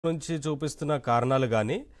నుంచి చూపిస్తున్న కారణాలు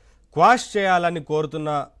గాని క్వాష్ చేయాలని కోరుతున్న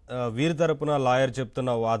వీరి తరపున లాయర్ చెప్తున్న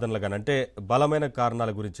వాదనలు గాని అంటే బలమైన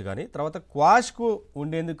కారణాల గురించి గాని తర్వాత క్వాష్ కు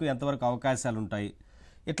ఉండేందుకు ఎంతవరకు అవకాశాలు ఉంటాయి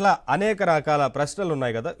ఇట్లా అనేక రకాల ప్రశ్నలు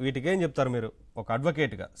ఉన్నాయి కదా వీటికి ఏం చెప్తారు మీరు ఒక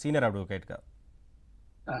అడ్వకేట్ గా సీనియర్ అడ్వకేట్ గా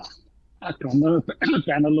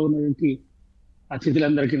ప్యానెల్ లో ఉన్నటువంటి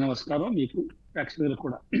అతిథులందరికీ నమస్కారం మీకు ప్రేక్షకులకు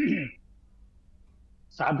కూడా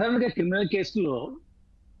సాధారణంగా క్రిమినల్ కేసులో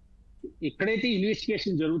ఎక్కడైతే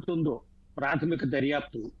ఇన్వెస్టిగేషన్ జరుగుతుందో ప్రాథమిక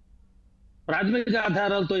దర్యాప్తు ప్రాథమిక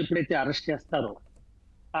ఆధారాలతో ఎప్పుడైతే అరెస్ట్ చేస్తారో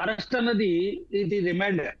అరెస్ట్ అన్నది ఇది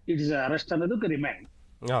రిమాండ్ ఇట్ ఇస్ అరెస్ట్ అన్నది ఒక రిమాండ్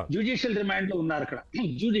జ్యుడిషియల్ రిమాండ్ లో ఉన్నారు అక్కడ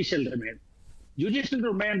జ్యుడిషియల్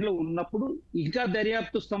రిమాండ్ లో ఉన్నప్పుడు ఇంకా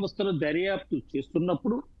దర్యాప్తు సంస్థలు దర్యాప్తు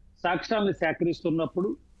చేస్తున్నప్పుడు సాక్ష్యాలను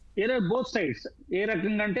సేకరిస్తున్నప్పుడు బోత్ సైడ్స్ ఏ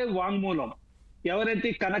రకంగా అంటే వాంగ్మూలం ఎవరైతే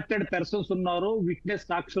కనెక్టెడ్ పర్సన్స్ ఉన్నారో విట్నెస్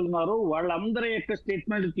సాక్షులు ఉన్నారో వాళ్ళందరి యొక్క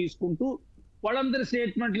స్టేట్మెంట్లు తీసుకుంటూ వాళ్ళందరి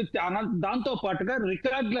స్టేట్మెంట్లు దాంతో పాటుగా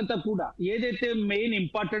రికార్డులంతా కూడా ఏదైతే మెయిన్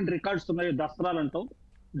ఇంపార్టెంట్ రికార్డ్స్ ఉన్నాయో దస్త్రాలు అంటాం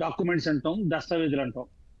డాక్యుమెంట్స్ అంటాం దస్తావేజులు అంటాం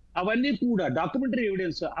అవన్నీ కూడా డాక్యుమెంటరీ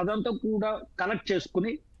ఎవిడెన్స్ అదంతా కూడా కలెక్ట్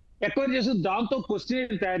చేసుకుని ఎక్వైర్ చేస్తూ దాంతో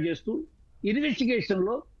క్వశ్చన్ తయారు చేస్తూ ఇన్వెస్టిగేషన్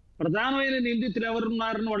లో ప్రధానమైన నిందితులు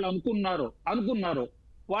ఎవరున్నారని వాళ్ళు అనుకున్నారో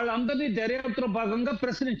వాళ్ళందరినీ దర్యాప్తులో భాగంగా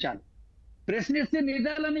ప్రశ్నిస్తే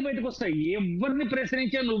నిజాలన్నీ బయటకు వస్తాయి. ఎవరిని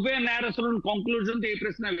ప్రశ్నించా నువ్వే నేరస్తులను కంక్లూజన్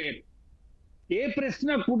ఏ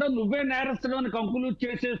ప్రశ్న కూడా నువ్వే నేరస్తులను కంక్లూడ్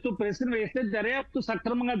చేసేస్తూ ప్రశ్న వేస్తే దర్యాప్తు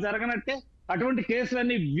సక్రమంగా జరగనట్టే అటువంటి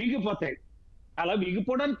కేసులన్నీ వీగిపోతాయి. అలా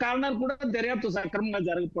వీగిపోవడానికి కారణాలు కూడా దర్యాప్తు సక్రమంగా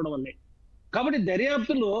జరగకపోవడం వల్లే. కాబట్టి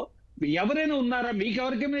దర్యాప్తులో ఎవరైనా ఉన్నారా, మీకు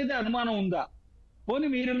ఎవరికి మీద అనుమానం ఉందా, పోనీ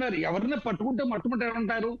మీరున్నారు ఎవరిని పట్టుకుంటే మొట్టమొదటి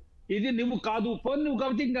ఏమంటారు ఇది నువ్వు కాదు, పోనీ నువ్వు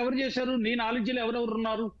కాబట్టి ఇంకెవరు చేశారు, నీ నాలెడ్జ్లో ఎవరెవరు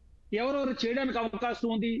ఉన్నారు, ఎవరెవరు చేయడానికి అవకాశం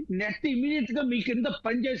ఉంది, నెక్స్ట్ ఇమీడియట్ గా మీ కింద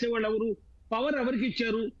పనిచేసే వాళ్ళు ఎవరు, పవర్ ఎవరికి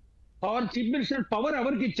ఇచ్చారు, పవర్ చీఫ్ మినిస్టర్ పవర్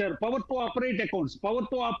ఎవరికి ఇచ్చారు, power to operate accounts, power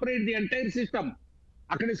to operate the entire system.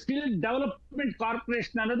 అక్కడ స్కిల్ డెవలప్మెంట్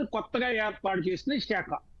కార్పొరేషన్ అనేది కొత్తగా ఏర్పాటు చేసిన శాఖ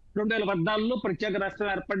 2014లో ప్రత్యేక రాష్ట్రం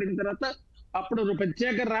ఏర్పడిన తర్వాత అప్పుడు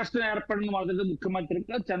ప్రత్యేక రాష్ట్రం ఏర్పడిన మొదటి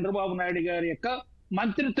ముఖ్యమంత్రిగా చంద్రబాబు నాయుడు గారి యొక్క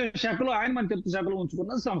మంత్రిత్వ శాఖలో ఆయన మంత్రిత్వ శాఖలో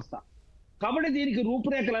ఉంచుకున్న సంస్థ. కాబట్టి దీనికి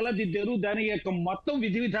రూపురేఖలు ఎలా దిద్దారు, దాని యొక్క మొత్తం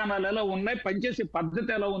విధి విధానాలు ఎలా ఉన్నాయి, పనిచేసే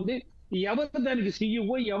పద్ధతి ఎలా ఉంది, ఎవరు దానికి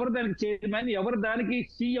సిఇఓ, ఎవరు దానికి చైర్మన్, ఎవరు దానికి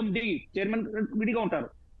సిఎండి చైర్మన్ విడిగా ఉంటారు,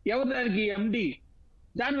 ఎవరు దానికి ఎండి,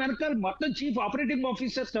 దాని వెనకాల మొత్తం చీఫ్ ఆపరేటింగ్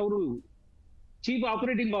ఆఫీసర్స్ ఎవరు, చీఫ్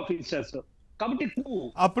ఆపరేటింగ్ ఆఫీసర్స్. కాబట్టి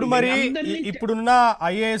అప్పుడు మరి ఇప్పుడున్న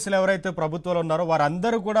ఐఏఎస్లు ఎవరైతే ప్రభుత్వంలో ఉన్నారో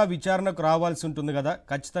వారందరూ కూడా విచారణకు రావాల్సి ఉంటుంది కదా,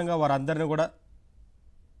 ఖచ్చితంగా వారందరిని కూడా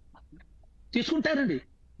తీసుకుంటారండి.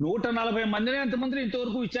 140 మందిని ఎంతమందిని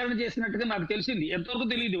ఇంతవరకు విచారణ చేసినట్టుగా నాకు తెలిసింది, ఎంతవరకు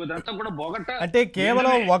తెలియదు. అదంతా కూడా బోగట్ట. అంటే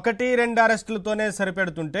కేవలం 1-2 అరెస్టులతోనే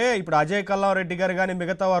సరిపెడుతుంటే ఇప్పుడు అజయ్ కల్లాం రెడ్డి గారు కానీ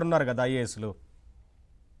మిగతా వారు ఉన్నారు కదా ఐఏఎస్లు.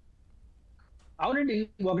 అవునండి,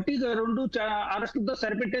 1-2 అరెస్టులతో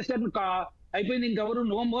సరిపెట్టేసారు, అయిపోయింది, ఇంకెవరు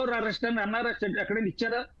నో మోర్ అరెస్ట్ అని అన్నారు. ఎక్కడైనా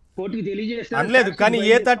ఇచ్చారా, కోర్టుకి తెలియజేస్తారు అనలేదు. కానీ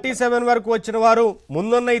A37 వరకు వచ్చిన వారు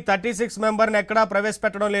ముందున్న ఈ 36 మెంబర్ని ఎక్కడా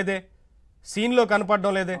ప్రవేశపెట్టడం లేదే, సీన్ లో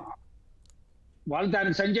కనపడడం లేదే. వాళ్ళు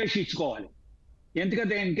దానికి సంజాయిషి ఇచ్చుకోవాలి.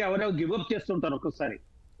 ఎందుకంటే ఇంకెవరో గివప్ చేస్తుంటారు,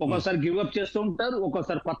 ఒక్కోసారి గివప్ చేస్తూ ఉంటారు,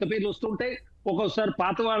 ఒక్కోసారి కొత్త పేర్లు వస్తుంటాయి, ఒక్కోసారి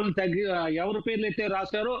పాత వాళ్ళని ఎవరి పేర్లు అయితే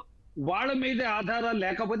రాశారో వాళ్ళ మీద ఆధారాలు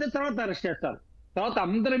లేకపోతే తర్వాత అరెస్ట్ చేస్తారు. తర్వాత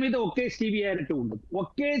అందరి మీద ఒకే సివియారిటీ ఉండదు,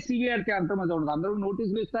 అందరి మీద ఉండదు. అందరూ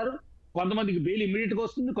నోటీసులు ఇస్తారు, కొంతమందికి బెయిల్ ఇమీడియట్ గా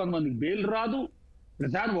వస్తుంది, కొంతమందికి బెయిల్ రాదు.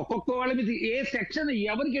 ప్రధాని ఒక్కొక్క వాళ్ళ మీద ఏ సెక్షన్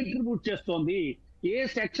ఎవరికి అట్రిబ్యూట్ చేస్తోంది, ఏ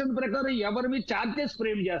సెక్షన్ ప్రకారం ఎవరి మీద ఛార్జెస్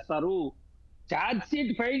ఫ్రేమ్ చేస్తారు, ఛార్జ్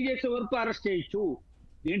షీట్ ఫైల్ చేసే వరకు అరెస్ట్ చేయొచ్చు.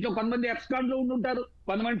 దీంట్లో కొంతమంది ఎక్స్కాన్ లో ఉండుంటారు,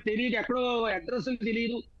 కొంతమంది తెలియదు, ఎక్కడో అడ్రస్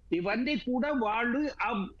తెలియదు. ఇవన్నీ కూడా వాళ్ళు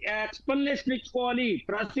ఎక్స్ప్లెనేషన్ ఇచ్చుకోవాలి.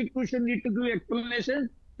 Prosecution need to give explanation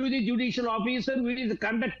to the judicial officer who is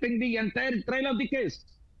conducting the entire trial of the case.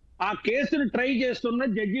 ఆ కేసును ట్రై చేస్తున్న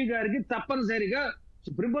జడ్జి గారికి తప్పనిసరిగా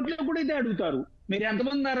సుప్రీంకోర్టులో కూడా ఇదే అడుగుతారు, మీరు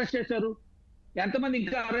ఎంతమంది అరెస్ట్ చేశారు, ఎంతమంది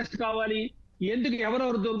ఇంకా అరెస్ట్ కావాలి, ఎందుకు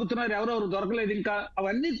ఎవరెవరు దొరుకుతున్నారు, ఎవరెవరు దొరకలేదు ఇంకా,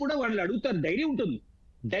 అవన్నీ కూడా వాళ్ళు అడుగుతారు. డైరీ ఉంటుంది,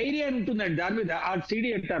 డైరీ అని ఉంటుందండి, దాని మీద ఆ సిడి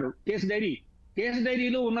అంటారు, కేసు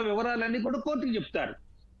డైరీలో ఉన్న వివరాలన్నీ కూడా కోర్టుకు చెప్తారు.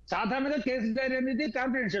 సాధారణంగా కేసు డైరీ అనేది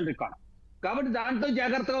కాన్ఫిడెన్షియల్ రికార్డ్, కాబట్టి దాంట్లో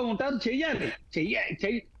జాగ్రత్తగా ఉంటారు.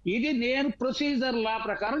 చెయ్యాలి. ఇది నేను ప్రొసీజర్ లా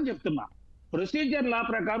ప్రకారం చెప్తున్నా. ప్రొసీజర్ లా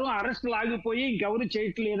ప్రకారం అరెస్ట్ ఆగిపోయి ఇంకెవరు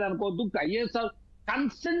చేయట్లేదు అనుకోవద్దు. IAS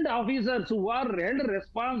concerned officers who are held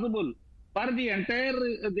responsible for the entire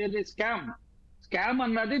scam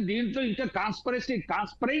అన్నది. దీంట్లో ఇంకా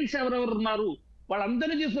కాన్స్పరెంట్స్ ఎవరెవరు ఉన్నారు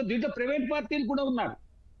వాళ్ళందరినీ చూసుకో. దీంట్లో ప్రైవేట్ పార్టీలు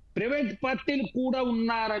కూడా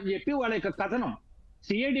ఉన్నారని చెప్పి వాళ్ళ యొక్క కథనం,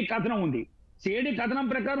 సిఐడి కథనం ఉంది. సిఐడి కథనం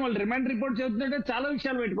ప్రకారం వాళ్ళు రిమాండ్ రిపోర్ట్ చెబుతుంటే చాలా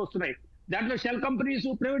విషయాలు బయటకు వస్తున్నాయి. దాంట్లో షెల్ కంపెనీస్,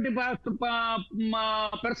 ప్రైవేట్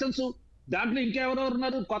పర్సన్స్, దాంట్లో ఇంకెవరెవరు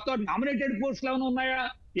ఉన్నారు? కొత్త నామినేటెడ్ పోస్టులు ఏమైనా ఉన్నాయా?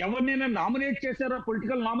 ఎవరినైనా నామినేట్ చేశారా?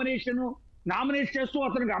 పొలిటికల్ నామినేట్ చేస్తూ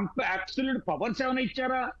అతనికి అబ్సల్యూట్ పవర్స్ ఏమైనా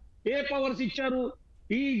ఇచ్చారా? ఏ పవర్స్ ఇచ్చారు?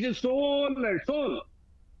 ఈ సోల్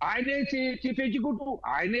ఆయనే చీఫ్ ఎగ్జిక్యూటివ్,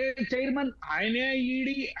 ఆయనే చైర్మన్, ఆయనే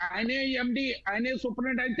ఈడీ, ఆయనే ఎండి, ఆయనే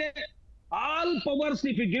సూపరింటెండెంట్. అయితే all powers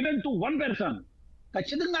if given to one person,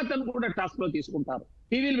 ఖచ్చితంగా అతను కూడా టాస్క్ లో తీసుకుంటారు.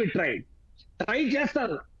 హీ విల్ బి ట్రై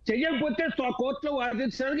చేస్తారు. చెయ్యకపోతే కోర్టులో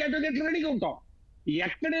వాదించడానికి అడ్వకేట్ రెడీగా ఉంటాం.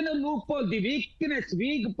 ఎక్కడైనా loop the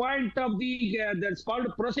weak point of the that's called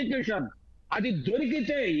prosecution, అది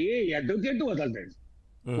దొరికితే ఏ అడ్వకేట్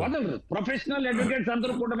వదలరు. ప్రొఫెషనల్ అడ్వకేట్స్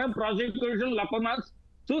అందరూ కూడా ప్రాసిక్యూషన్ లకోనాస్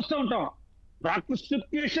చూస్తూ ఉంటాం.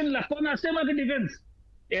 ప్రాసిక్యూషన్ లకోనాసే మాకు defence.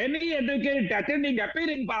 Any advocate attending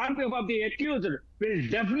appearing on behalf of the accused will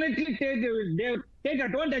definitely take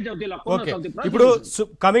advantage of the lacunas of the ఇప్పుడు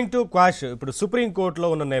prosecution. Coming to quash, ఇప్పుడు సుప్రీం కోర్టులో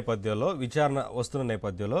ఉన్న నేపథ్యంలో, విచారణ వస్తున్న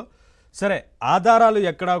నేపథ్యంలో, సరే ఆధారాలు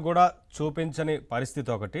ఎక్కడా కూడా చూపించని పరిస్థితి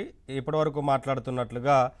ఒకటి, ఇప్పటివరకు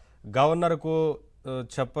మాట్లాడుతున్నట్లుగా గవర్నర్కు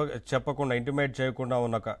చెప్పకుండా ఇంటిమేట్ చేయకుండా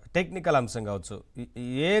ఉన్న ఒక టెక్నికల్ అంశం కావచ్చు,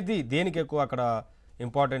 దేనికి ఎక్కువ అక్కడ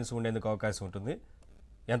ఇంపార్టెన్స్ ఉండేందుకు అవకాశం ఉంటుంది,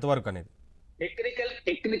 ఎంతవరకు అనేది?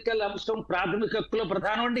 టెక్నికల్ అంశం ప్రాథమిక హక్కులో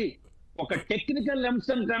ప్రధానం అండి. ఒక టెక్నికల్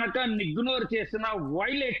అంశం కనుక ఇగ్నోర్ చేసినా,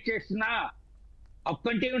 వైలేట్ చేసినా, హక్కు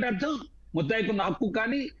అంటే ఏమిటి అర్థం? ముద్దాయికున్న హక్కు.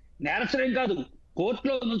 కానీ నేరస్తులేం కాదు,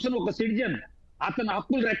 కోర్టులో నుంచి ఒక సిటిజన్ అతని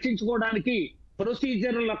హక్కులు రక్షించుకోవడానికి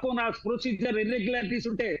ప్రొసీజర్ ఇర్రెగ్యులారిటీస్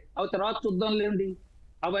ఉంటే అవి తర్వాత చూద్దాం లేండి,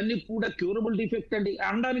 అవన్నీ కూడా క్యూరబుల్ డిఫెక్ట్ అండి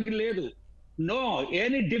అనడానికి లేదు. No,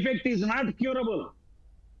 any defect is not curable.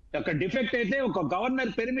 ఒక డిఫెక్ట్ అయితే ఒక గవర్నర్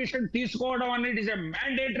పెర్మిషన్ తీసుకోవడం అనేది ఇస్ ఎ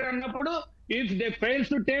మ్యాండేటరీ అన్నప్పుడు, if they fails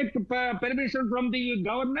to take permission from the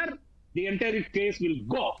governor, the entire case will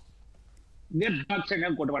go, నిర్దాక్షంగా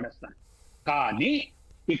కొట్టబడేస్తారు. కానీ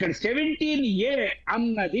ఇక్కడ 17A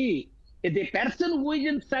అన్నది the person who is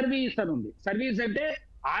in service అని ఉంది. సర్వీస్ అంటే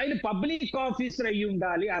ఆయన పబ్లిక్ ఆఫీసర్ అయ్యి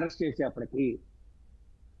ఉండాలి అరెస్ట్ చేసేప్పటికి.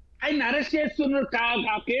 ఆయన అరెస్ట్ చేస్తున్నారు,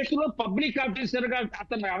 ఆ కేసులో పబ్లిక్ ఆఫీసర్ గా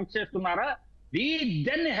అతను అరెస్ట్ చేస్తున్నారా?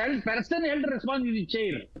 పర్సన్ హెల్డ్ రెస్పాన్సిబిలిటీ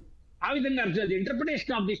చేయరు. ఆ విధంగా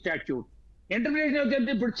interpretation of the statute. Interpretation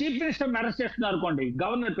ఇప్పుడు చీఫ్ మినిస్టర్ అరెస్ట్ చేస్తున్నారు అనుకోండి,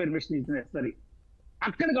 గవర్నర్ పెర్మిషన్ ఇచ్చిన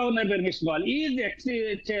అక్కడ గవర్నర్ పెర్మిషన్ కావాలి. Is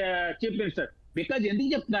chief minister. బికాజ్ ఎందుకు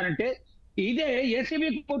చెప్తున్నారంటే ఇదే ఏసీబీ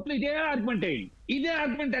కోర్టులో ఇదే ఆర్గ్యుమెంట్ అయ్యింది. ఇదే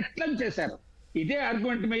ఆర్గ్యుమెంట్ ఎట్లా చేశారు, ఇదే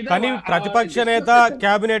ఆర్గ్యుమెంట్ మీద. కానీ ప్రతిపక్ష నేత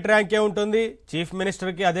క్యాబినెట్ ర్యాంక్ ఏ ఉంటుంది, చీఫ్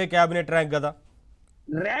మినిస్టర్ కి అదే క్యాబినెట్ ర్యాంక్ కదా.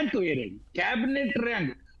 ర్యాంక్ వేరే, క్యాబినెట్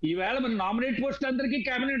ర్యాంక్. ఈవేళ మన నామినేట్ పోస్ట్ అందరికీ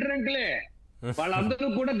క్యాబినెట్ ర్యాంకులే. వాళ్ళందరూ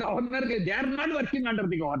కూడా governor, they are not working under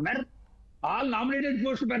the governor. All nominated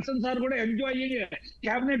post persons are కూడా enjoying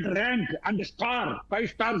cabinet rank and star, 5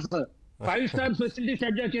 stars facilities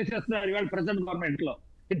enjoy చేసేస్తున్నారు ఇవాళ ప్రెసెంట్ గవర్నమెంట్ లో.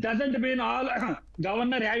 It doesn't mean all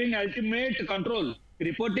governor having ultimate control.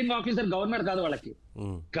 Reporting officer governor కాదు వాళ్ళకి.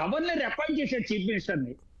 Governor appoint చేశారు chief minister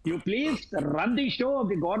ని. You please run the show off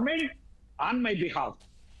the government on my behalf.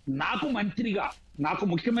 నాకు మంత్రిగా, నాకు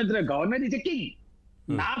ముఖ్యమంత్రిగా, గవర్నర్ ఇస్ ఎ కింగ్,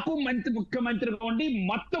 నాకు ముఖ్యమంత్రిగా ఉండి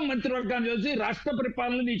మొత్తం మంత్రివర్గాన్ని చూసి రాష్ట్ర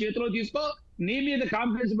పరిపాలన నీ చేతిలో తీసుకో, నీ మీద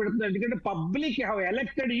కాన్ఫిడెన్స్ పెడుతుంది. ఎందుకంటే public have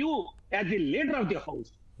elected you as the leader of the house.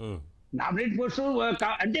 Nominate post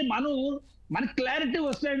అంటే మన క్లారిటీ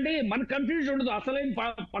వస్తాయండి, మన కన్ఫ్యూజన్ ఉండదు. అసలైన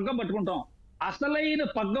పగ్గం పట్టుకుంటాం. అసలైన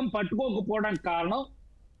పగ్గం పట్టుకోకపోవడానికి కారణం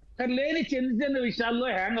లేని చిన్న చిన్న విషయాల్లో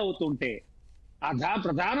హ్యాంగ్ అవుతుంటే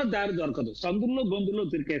ప్రధాన దారి దొరకదు, సందుల్లో గొంతుల్లో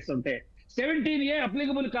తిరిగేస్తుంటే 17A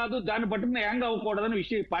అప్లికబుల్ కాదు, దాన్ని పట్టుకుని హ్యాంగ్ అవ్వకూడదని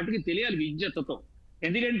విషయం పార్టీకి తెలియాలి విజ్ఞతతో.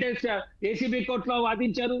 ఎందుకంటే ఏసీబీ కోర్టులో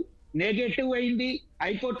వాదించారు, నెగటివ్ అయింది,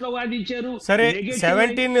 హైకోర్టులో వాదించారు. సరే,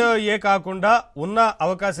 17A కాకుండా ఉన్న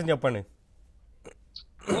అవకాశం చెప్పండి.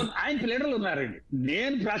 ఆయన ప్లేడర్లు ఉన్నారండి.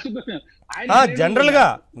 నేను ప్రాసిక్యూషన్ జనరల్ గా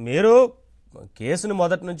మీరు కేసును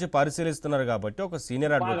మొదటి నుంచి పరిశీలిస్తున్నారు కాబట్టి ఒక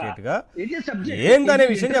సీనియర్ అడ్వకేట్ గా ఏందనే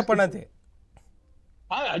విషయం చెప్పండి అంతే.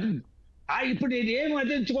 ఇప్పుడు నేను ఏం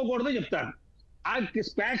అధించుకోకూడదో చెప్తాను. ఆ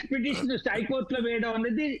స్పాష్ పిటిషన్ హైకోర్టులో వేయడం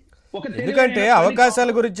అనేది ఒక, ఎందుకంటే అవకాశాల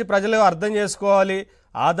గురించి ప్రజలు అర్థం చేసుకోవాలి.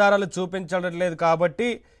 ఆధారాలు చూపించడం లేదు కాబట్టి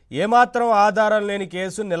ఏమాత్రం ఆధారం లేని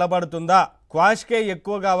కేసు నిలబడుతుందా, క్వాష్కే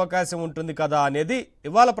ఎక్కువగా అవకాశం ఉంటుంది కదా అనేది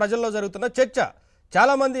ఇవాళ ప్రజల్లో జరుగుతున్న చర్చ.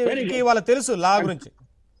 చాలా మందికి ఇవాళ తెలుసు లా గురించి.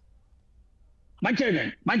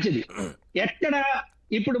 మంచిది. ఎక్కడ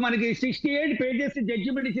ఇప్పుడు మనకి 68 పేజెస్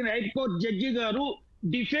జడ్జిమెంట్ ఇచ్చిన హైకోర్టు జడ్జి గారు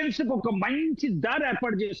డిఫెన్స్ కు ఒక మంచి దారి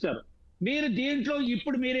ఏర్పాటు చేస్తారు. మీరు దీంట్లో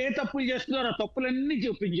ఇప్పుడు మీరు ఏ తప్పులు చేస్తున్నారో ఆ తప్పులన్నీ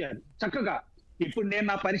చూపించారు చక్కగా. ఇప్పుడు నేను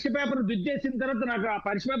నా పరీక్ష పేపర్ దుద్దేసిన తర్వాత నాకు ఆ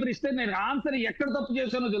పరీక్ష పేపర్ ఇస్తే నేను ఆన్సర్ ఎక్కడ తప్పు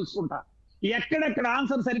చేశానో తెలుసుకుంటా. ఎక్కడెక్కడ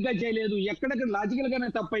ఆన్సర్ సరిగ్గా చేయలేదు, ఎక్కడెక్కడ లాజికల్ గానే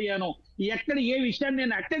తప్పయ్యాను, ఎక్కడ ఏ విషయాన్ని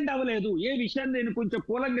నేను అటెండ్ అవ్వలేదు, ఏ విషయాన్ని నేను కొంచెం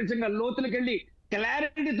కూలంకషంగా లోతులకు వెళ్ళి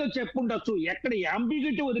క్లారిటీతో చెప్పుండొచ్చు, ఎక్కడ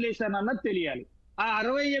అంబిగ్యూటీ వదిలేశాను అన్నది తెలియాలి. ఆ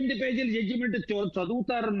 68 పేజీల జడ్జిమెంట్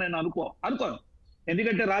చదువుతారని నేను అనుకోను.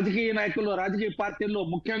 ఎందుకంటే రాజకీయ నాయకులు, రాజకీయ పార్టీల్లో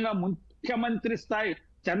ముఖ్యంగా ముఖ్యమంత్రి స్థాయి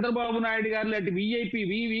చంద్రబాబు నాయుడు గారు లాంటి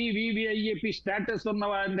విఐపి స్టేటస్ ఉన్న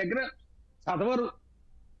వారి దగ్గర చదవరు,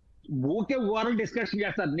 ఊకే ఓవరాల్ డిస్కషన్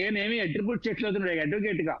చేస్తారు. నేనేమి అట్రిబ్యూట్ చేయట్లేదు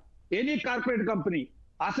అడ్వకేట్ గా. ఎనీ కార్పొరేట్ కంపెనీ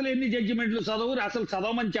అసలు ఎన్ని జడ్జిమెంట్లు చదవరు, అసలు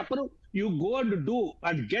చదవమని చెప్పరు. You go and do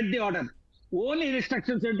and get the order. Only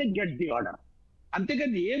instructions అంటే గెట్ ది ఆర్డర్.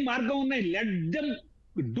 అంతేకాదు ఏ మార్గం ఉన్నాయి, లెట్ దెమ్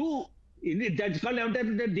డూ. జడ్జి వాళ్ళు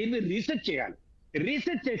ఏమంటారంటే దీన్ని రీసెర్చ్ చేయాలి.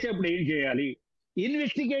 రీసెర్చ్ చేసేప్పుడు ఏం చేయాలి,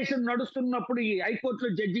 ఇన్వెస్టిగేషన్ నడుస్తున్నప్పుడు ఈ హైకోర్టులో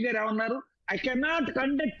జడ్జి గారు ఏమన్నారు, I cannot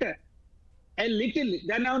conduct a little,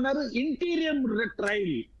 దాన్ని ఏమన్నారు, ఇంటీరియం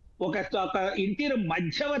ట్రయల్, ఒక ఇంటీరియం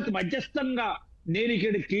మధ్యస్థంగా నేను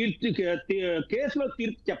ఇక్కడ కేసులో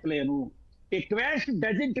తీర్పు చెప్పలేను. ఏ quash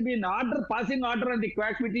doesn't mean order, passing order on the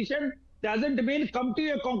quash petition doesn't mean come to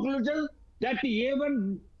a conclusion that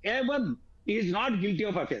A1 is not guilty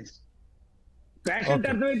of offence. Quash అంటే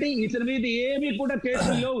అర్థమైతే ఇతని మీద ఏమి కూడా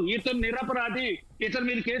కేసులు లేవు, ఇతను నిరపరాధి, ఇతని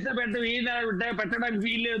మీద కేసు పెట్టడానికి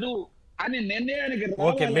వీల్లేదు అని నిర్ణయానికి.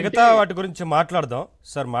 ఓకే, మిగతా వాటి గురించి మాట్లాడదాం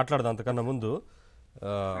సార్, మాట్లాడదాం. అంతకన్నా ముందు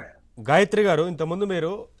గాయత్రి గారు, ఇంతకుముందు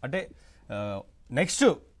మీరు అంటే నెక్స్ట్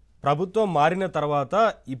ప్రభుత్వం మారిన తర్వాత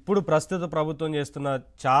ఇప్పుడు ప్రస్తుత ప్రభుత్వం చేస్తున్న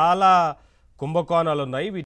చాలా కుంభకోణాలు ఉన్నాయి.